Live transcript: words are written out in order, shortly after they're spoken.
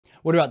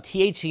What about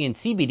THC and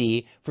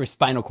CBD for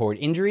spinal cord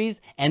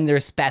injuries and their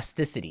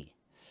spasticity?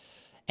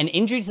 An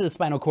injury to the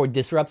spinal cord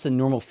disrupts the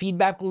normal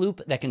feedback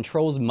loop that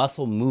controls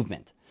muscle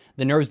movement.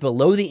 The nerves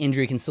below the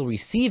injury can still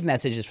receive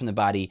messages from the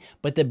body,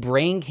 but the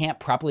brain can't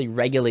properly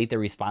regulate their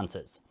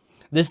responses.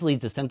 This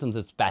leads to symptoms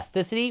of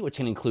spasticity, which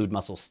can include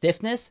muscle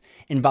stiffness,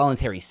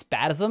 involuntary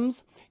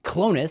spasms,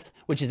 clonus,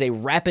 which is a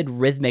rapid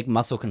rhythmic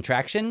muscle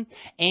contraction,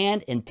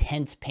 and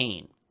intense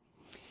pain.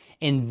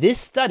 In this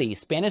study,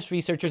 Spanish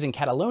researchers in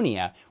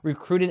Catalonia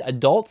recruited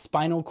adult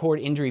spinal cord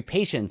injury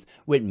patients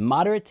with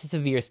moderate to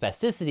severe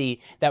spasticity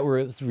that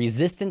were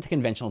resistant to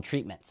conventional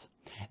treatments.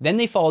 Then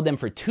they followed them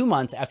for 2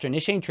 months after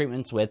initiating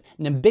treatments with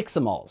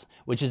nabiximols,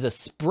 which is a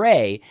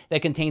spray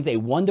that contains a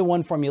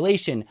 1-to-1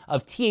 formulation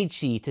of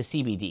THC to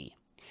CBD.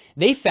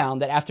 They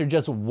found that after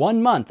just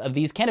 1 month of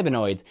these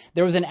cannabinoids,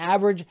 there was an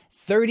average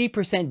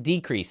 30%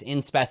 decrease in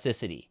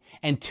spasticity,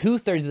 and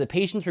 2/3 of the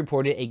patients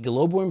reported a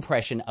global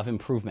impression of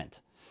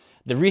improvement.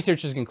 The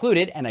researchers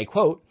concluded, and I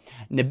quote,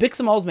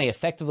 "Nabiximols may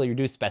effectively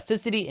reduce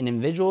spasticity in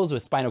individuals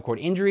with spinal cord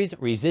injuries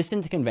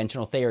resistant to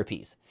conventional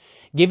therapies.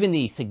 Given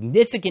the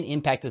significant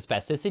impact of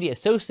spasticity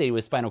associated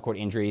with spinal cord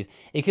injuries,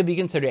 it could be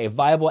considered a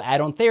viable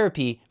add-on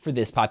therapy for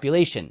this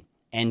population."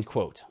 End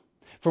quote.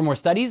 For more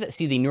studies,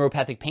 see the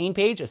Neuropathic Pain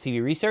page of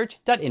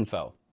CVResearch.info.